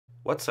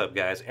What's up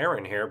guys,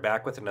 Aaron here,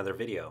 back with another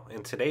video.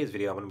 In today's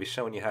video I'm going to be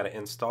showing you how to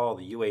install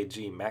the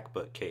UAG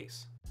MacBook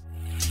case.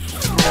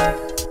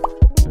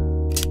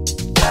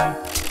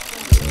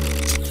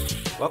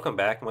 Welcome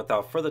back, and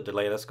without further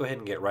delay let's go ahead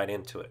and get right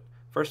into it.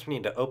 First we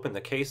need to open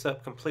the case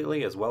up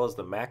completely as well as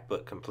the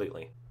MacBook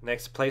completely.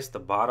 Next, place the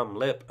bottom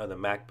lip of the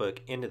MacBook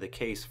into the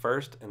case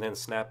first and then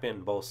snap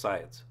in both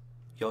sides.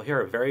 You'll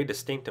hear a very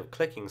distinctive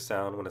clicking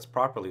sound when it's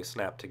properly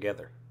snapped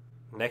together.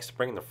 Next,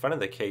 bring the front of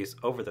the case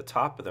over the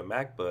top of the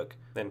MacBook,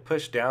 then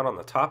push down on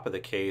the top of the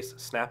case,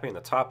 snapping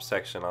the top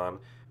section on,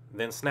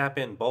 then snap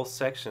in both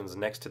sections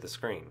next to the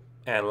screen.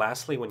 And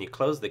lastly, when you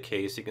close the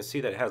case, you can see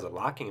that it has a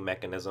locking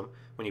mechanism.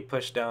 When you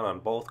push down on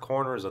both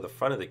corners of the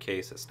front of the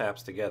case, it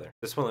snaps together.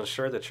 This will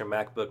ensure that your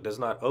MacBook does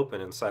not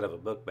open inside of a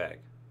book bag.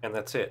 And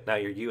that's it. Now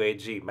your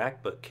UAG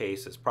MacBook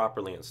case is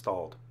properly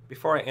installed.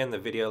 Before I end the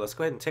video, let's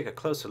go ahead and take a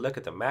closer look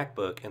at the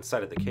MacBook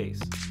inside of the case.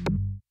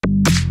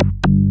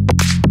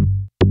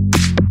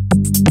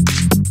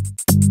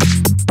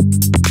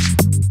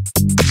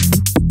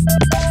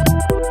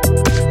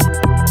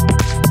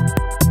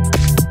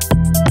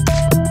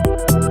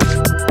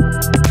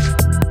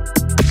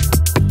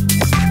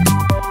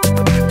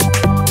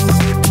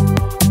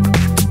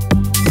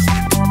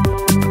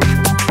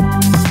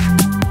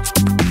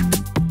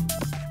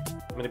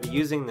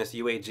 Using this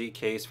UAG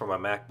case for my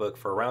MacBook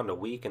for around a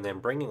week and then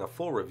bringing a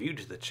full review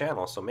to the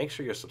channel, so make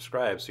sure you're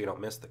subscribed so you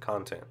don't miss the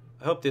content.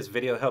 I hope this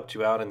video helped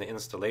you out in the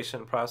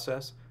installation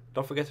process.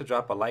 Don't forget to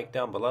drop a like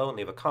down below and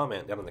leave a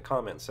comment down in the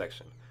comment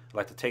section. I'd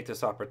like to take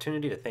this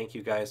opportunity to thank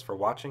you guys for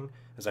watching.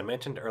 As I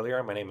mentioned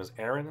earlier, my name is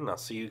Aaron and I'll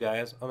see you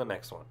guys on the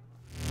next one.